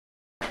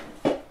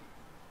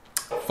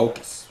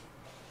Focus.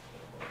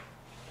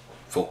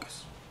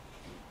 Focus.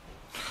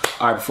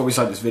 Alright, before we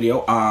start this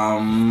video,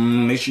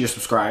 make sure you're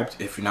subscribed.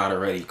 If you're not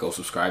already, go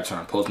subscribe, turn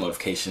on post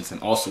notifications,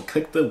 and also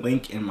click the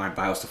link in my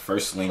bio. It's the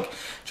first link,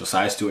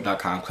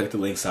 josiahstewart.com. Click the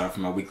link, sign up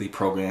for my weekly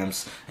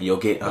programs, and you'll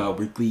get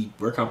weekly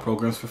workout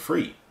programs for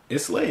free.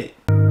 It's lit.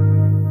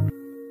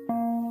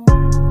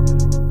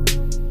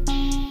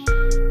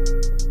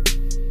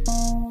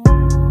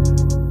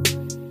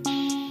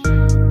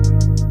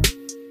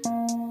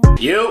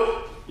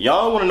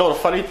 Y'all want to know the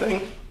funny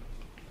thing?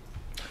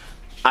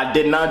 I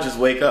did not just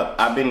wake up.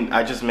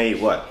 I just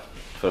made what?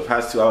 For the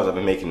past 2 hours, I've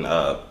been making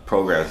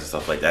programs and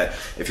stuff like that.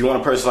 If you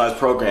want a personalized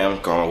program,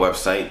 go on my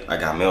website. I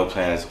got meal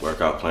plans,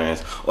 workout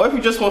plans. Or if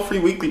you just want free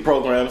weekly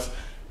programs,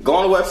 go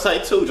on the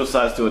website too,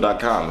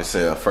 josiahstewart.com. It's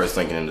the first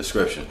link in the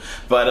description.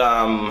 But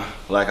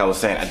like I was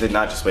saying, I did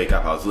not just wake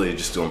up. I was literally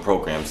just doing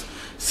programs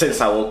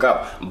since I woke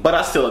up. But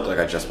I still look like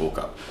I just woke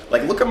up.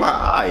 Like, look at my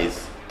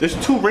eyes. There's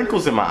 2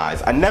 wrinkles in my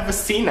eyes. I never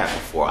seen that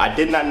before. I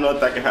did not know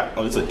that could happen.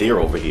 Oh, there's a deer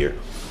over here.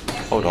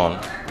 Hold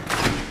on.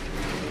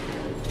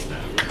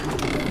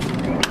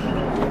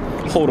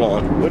 Hold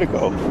on. Where'd it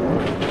go?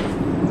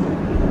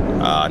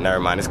 Never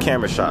mind. It's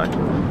camera shy.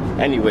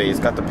 Anyways,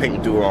 got the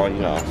pink dew on,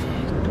 you know,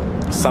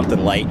 something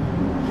light.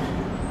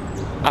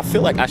 I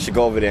feel like I should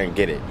go over there and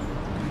get it.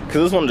 Cause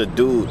it was one of the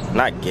dudes,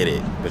 not get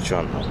it, but you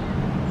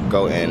know,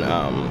 go and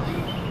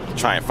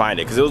try and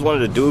find it. Cause it was one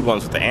of the dude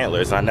ones with the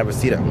antlers, and I never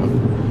see that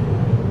one.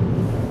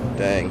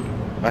 Dang,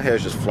 my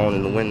hair's just flowing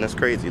in the wind. That's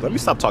crazy. Let me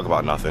stop talking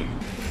about nothing.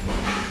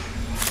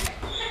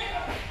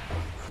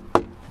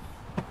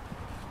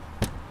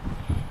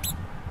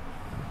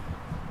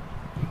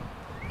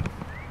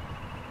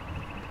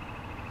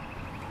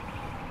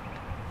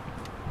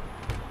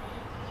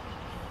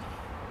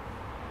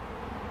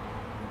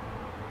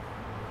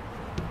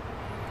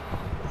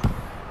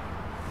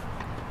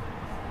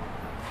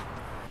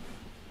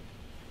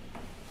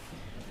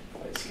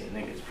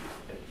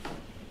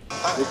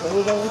 Which one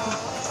was that with?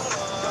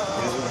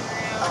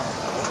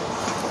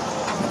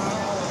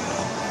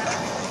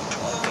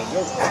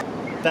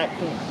 That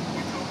corner.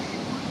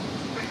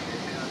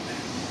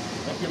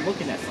 Like you're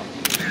looking at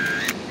something.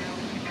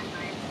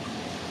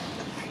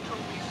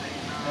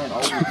 Man,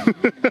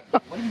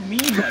 what do you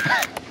mean by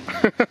that?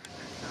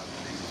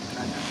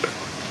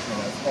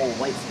 Oh,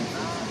 white skin.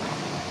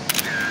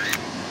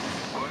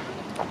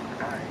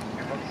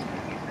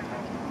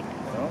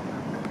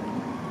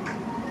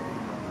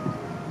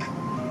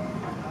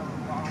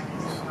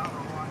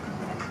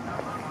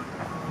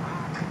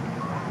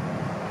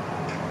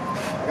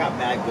 I got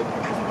bad good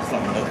pictures of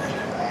something.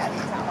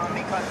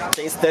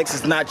 J-Stex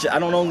is not, I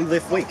don't only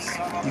lift weights.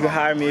 You can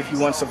hire me if you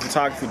want some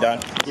photography done.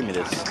 Give me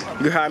this.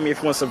 You can hire me if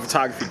you want some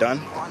photography done.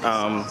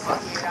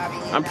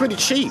 I'm pretty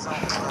cheap.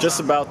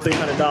 Just about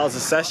 $300 a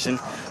session.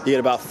 You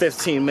get about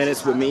 15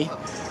 minutes with me.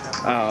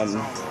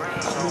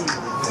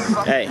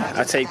 Hey,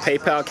 I take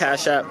PayPal,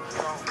 Cash App,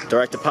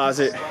 direct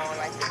deposit,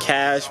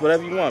 cash,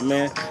 whatever you want,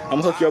 man.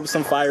 I'm gonna hook you up with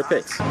some fire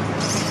pics.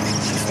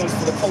 This one's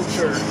for the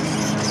culture.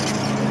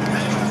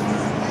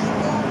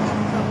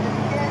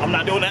 I'm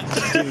not doing that.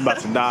 He's about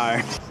to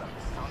die.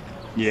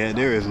 Yeah,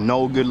 there is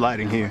no good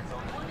lighting here.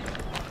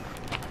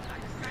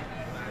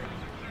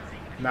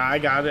 Nah, I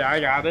got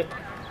it.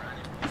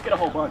 Let's get a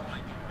whole bunch.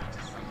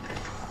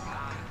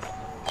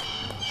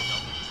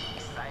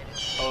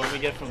 Oh, let me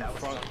get from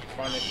front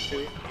next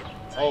to it.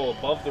 Oh,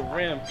 above the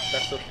rim.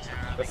 That's a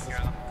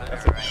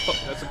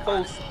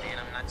post.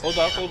 Hold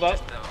up.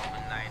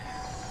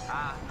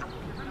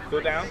 Go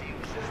down.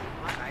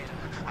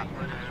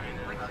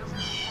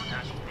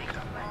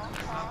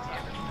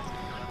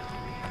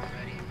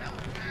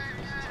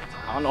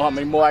 I don't know how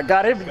many more I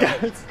got in,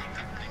 guys.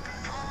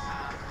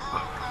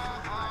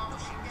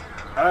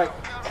 Alright.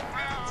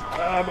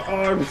 My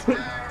arms.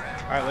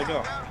 Alright, let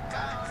go.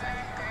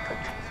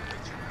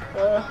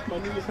 My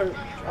knees hurt.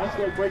 I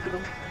feel like breaking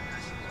them.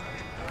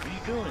 What are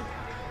you doing?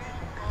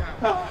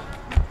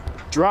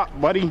 Drop,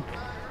 buddy.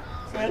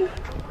 Man,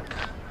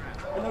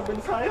 I've never been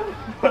this high.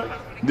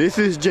 This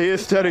is J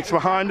Aesthetics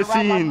behind the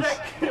scenes.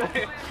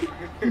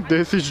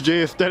 This is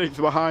J Aesthetics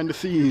behind the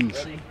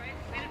scenes.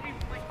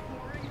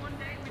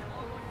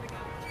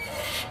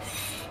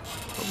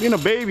 Stop being a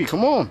baby,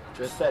 come on.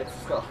 Just let's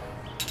go.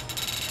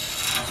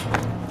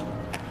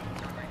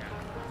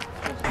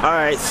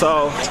 Alright,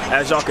 so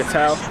as y'all can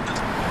tell,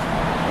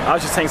 I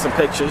was just taking some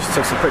pictures.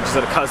 Took some pictures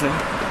of the cousin.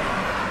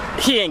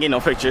 He ain't getting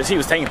no pictures. He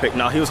was taking pictures.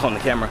 No, he was holding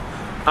the camera.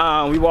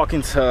 We walk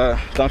into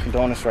Dunkin'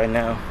 Donuts right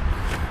now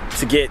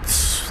to get,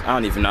 I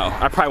don't even know.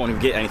 I probably won't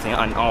even get anything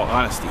in all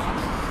honesty.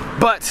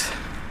 But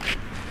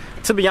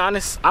to be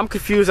honest, I'm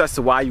confused as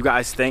to why you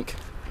guys think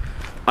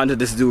under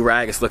this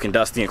do-rag it's looking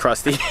dusty and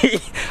crusty.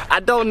 I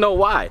don't know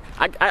why.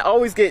 I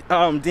always get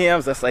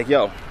DMs that's like,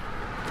 yo,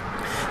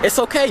 it's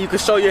okay, you can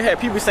show your hair.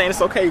 People saying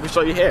it's okay, you can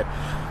show your hair.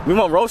 We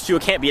won't roast you,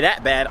 it can't be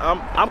that bad.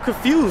 I'm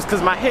confused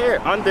because my hair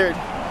under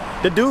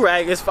the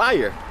do-rag is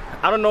fire.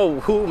 I don't know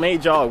who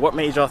made y'all, what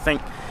made y'all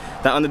think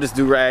that under this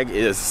do-rag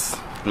is,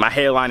 my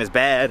hairline is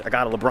bad, I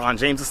got a LeBron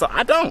James or something.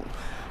 I don't.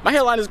 My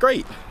hairline is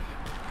great.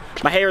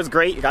 My hair is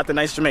great. Got the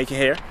nice Jamaican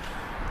hair.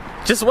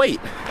 Just wait.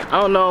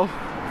 I don't know.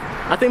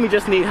 I think we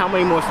just need how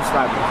many more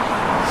subscribers?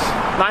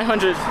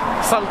 900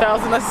 something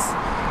thousand.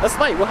 That's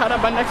light. We'll have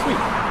that by next week.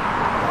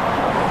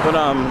 But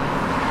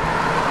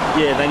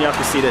yeah, then y'all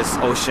can see this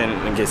ocean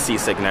and get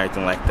seasick and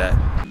everything like that.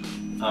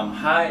 I'm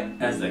high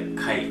as a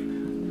kite.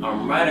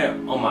 I'm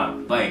riding on my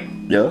bike.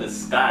 Yeah. The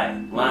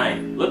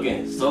skyline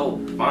looking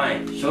so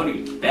fine.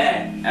 Shorty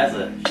bad as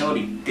a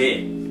shorty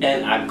did.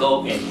 And I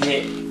go and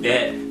hit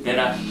that. Then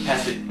I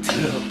pass it to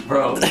the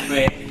bro.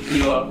 Man,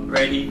 you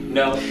already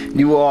know.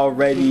 You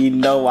already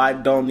know I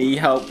don't need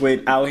help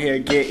with out here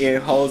getting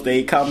hoes.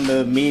 They come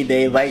to me,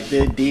 they like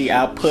the D.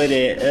 I put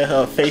it in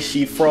her face,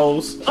 she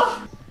froze.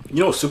 You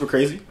know what's super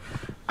crazy?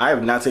 I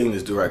have not taken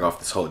this durag off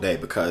this whole day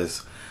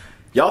because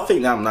y'all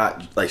think that I'm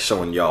not like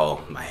showing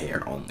y'all my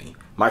hair only.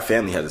 My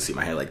family has to see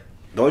my hair. Like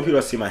the only people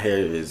that see my hair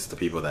is the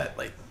people that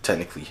like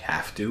technically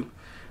have to.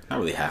 Not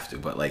really have to,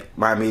 but like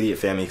my immediate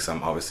family, because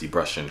I'm obviously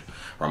brushing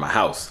around my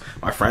house.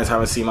 My friends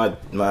haven't seen my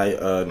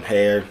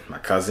hair. My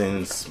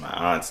cousins, my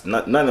aunts,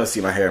 none of them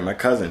see my hair. My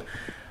cousin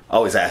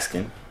always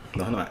asking.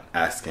 No, not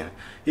asking.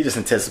 He's just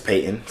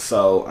anticipating.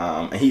 So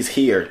and he's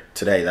here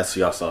today. That's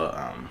what y'all saw.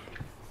 I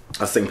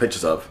was taking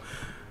pictures of.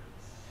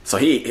 So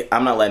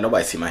I'm not letting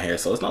nobody see my hair.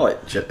 So it's not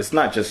like it's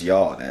not just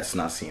y'all that's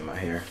not seeing my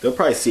hair. They'll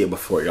probably see it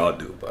before y'all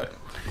do. But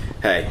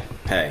hey.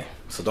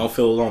 So don't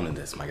feel alone in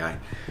this, my guy.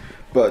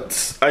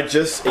 But I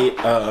just ate.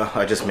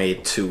 I just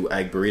made 2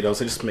 egg burritos.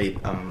 I just made.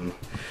 I think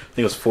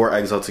it was 4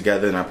 eggs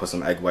altogether, and I put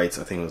some egg whites.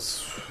 I think it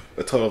was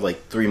a total of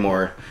like 3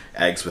 more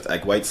eggs with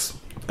egg whites,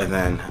 and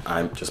then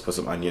I just put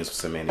some onions with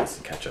some mayonnaise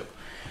and ketchup.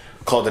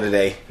 Called it a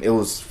day. It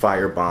was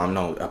fire bomb.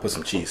 No, I put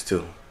some cheese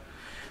too.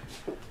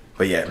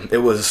 But yeah, it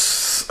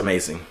was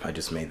amazing. I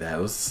just made that.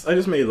 I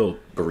just made a little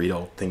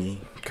burrito thingy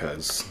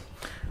because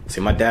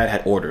see, my dad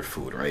had ordered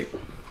food, right?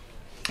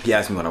 He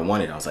asked me what I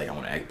wanted. I was like, I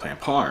want an eggplant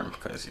parm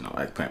because you know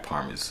eggplant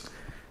parm is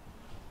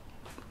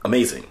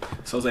amazing.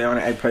 So I was like, I want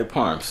an eggplant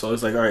parm. So I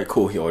was like, all right,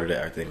 cool. He ordered it.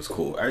 Everything was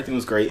cool. Everything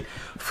was great.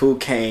 Food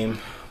came.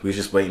 We was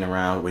just waiting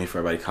around, waiting for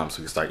everybody to come so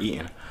we could start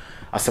eating.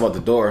 I stepped out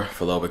the door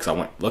for a little bit because I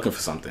went looking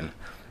for something.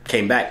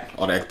 Came back,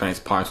 all the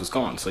eggplant parms was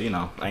gone. So you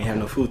know, I ain't have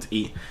no food to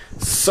eat.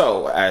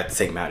 So I had to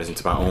take matters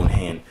into my own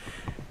hand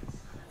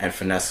and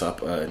finesse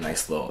up a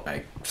nice little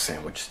egg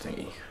sandwich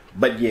thingy.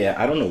 But yeah,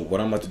 I don't know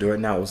what I'm about to do right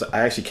now. I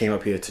actually came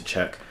up here to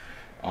check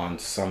on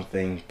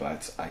something,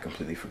 but I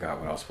completely forgot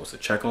what I was supposed to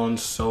check on,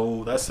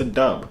 so that's a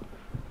dub.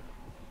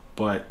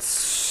 But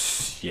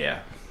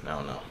yeah, I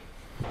don't know.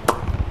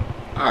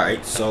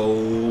 Alright,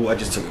 so I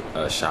just took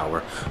a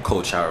shower,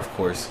 cold shower of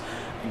course.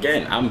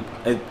 Again,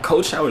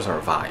 cold showers are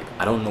a vibe.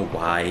 I don't know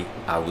why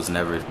I was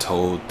never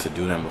told to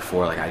do them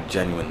before. Like, I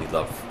genuinely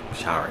love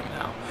showering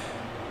now.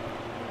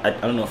 I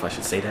don't know if I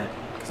should say that,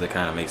 because it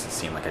kind of makes it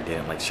seem like I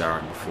didn't like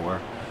showering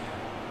before.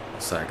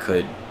 So I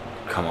could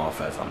come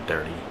off as I'm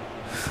dirty.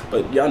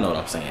 But y'all know what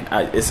I'm saying.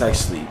 It's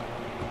actually,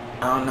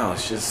 I don't know,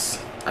 it's just,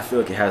 I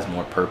feel like it has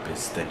more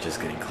purpose than just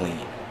getting clean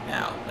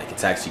now. Like,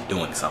 it's actually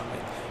doing something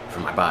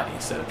for my body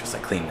instead of just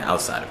like cleaning the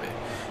outside of it.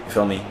 You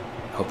feel me?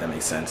 Hope that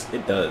makes sense.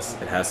 It does.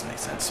 It has to make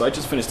sense. So I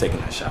just finished taking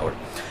that shower.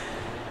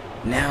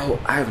 Now,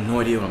 I have no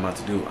idea what I'm about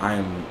to do. I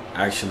am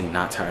actually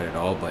not tired at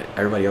all, but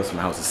everybody else in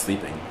my house is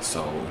sleeping,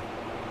 so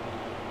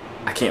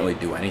I can't really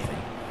do anything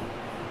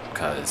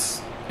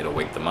because it'll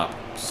wake them up.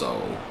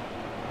 So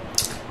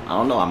I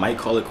don't know. I might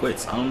call it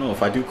quits. I don't know.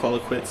 If I do call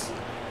it quits,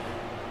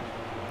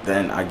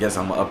 then I guess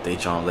I'm gonna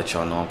update y'all and let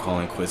y'all know I'm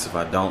calling quits. If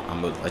I don't,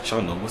 I'm gonna let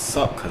y'all know what's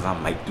up, because I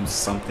might do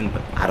something,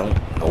 but I don't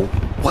know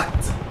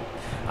what.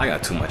 I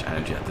got too much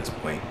energy at this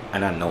point,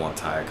 and I know I'm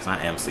tired because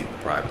I am sleep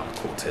deprived on a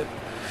cool tip.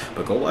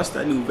 But go watch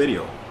that new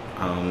video.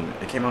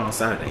 It came out on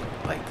Saturday,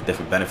 like the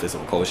different benefits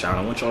of a cold shower.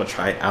 I want y'all to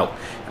try it out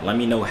and let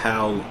me know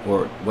how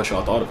or what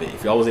y'all thought of it.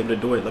 If y'all was able to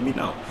do it, let me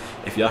know.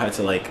 If y'all had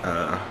to like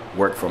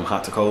work from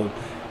hot to cold,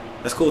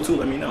 that's cool too,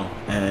 let me know.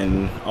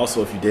 And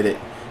also, if you did it,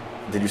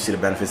 did you see the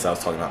benefits I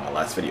was talking about in my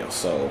last video?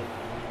 So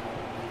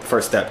the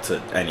first step to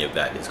any of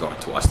that is going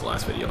to watch the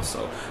last video.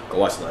 So go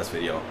watch the last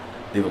video,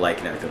 leave a like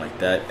and everything like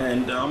that,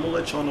 and I'm gonna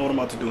let y'all know what I'm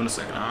about to do in a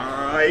second.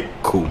 All right,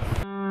 cool.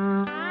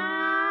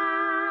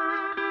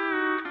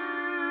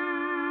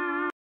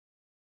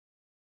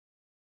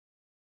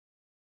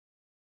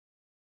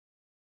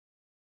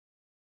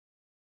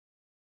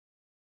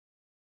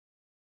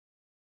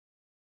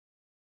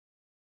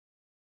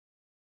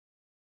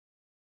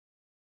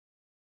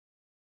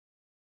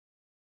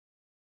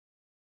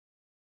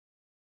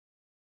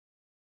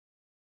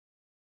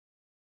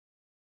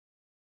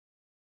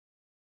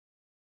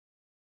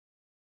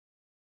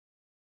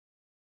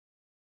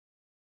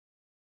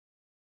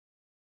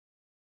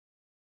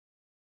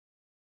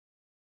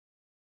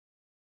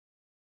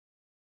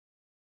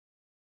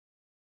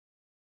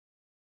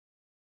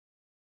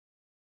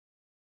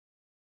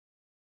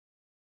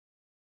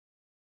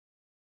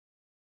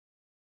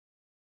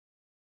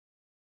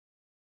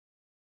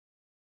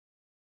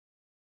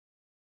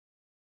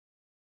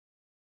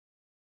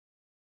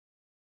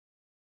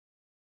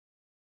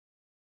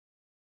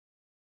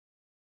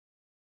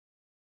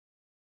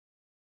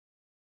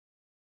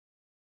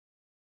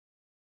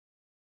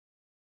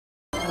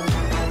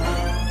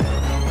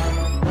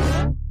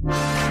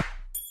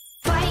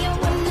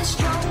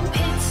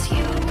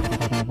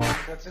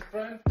 That's it,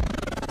 Brian?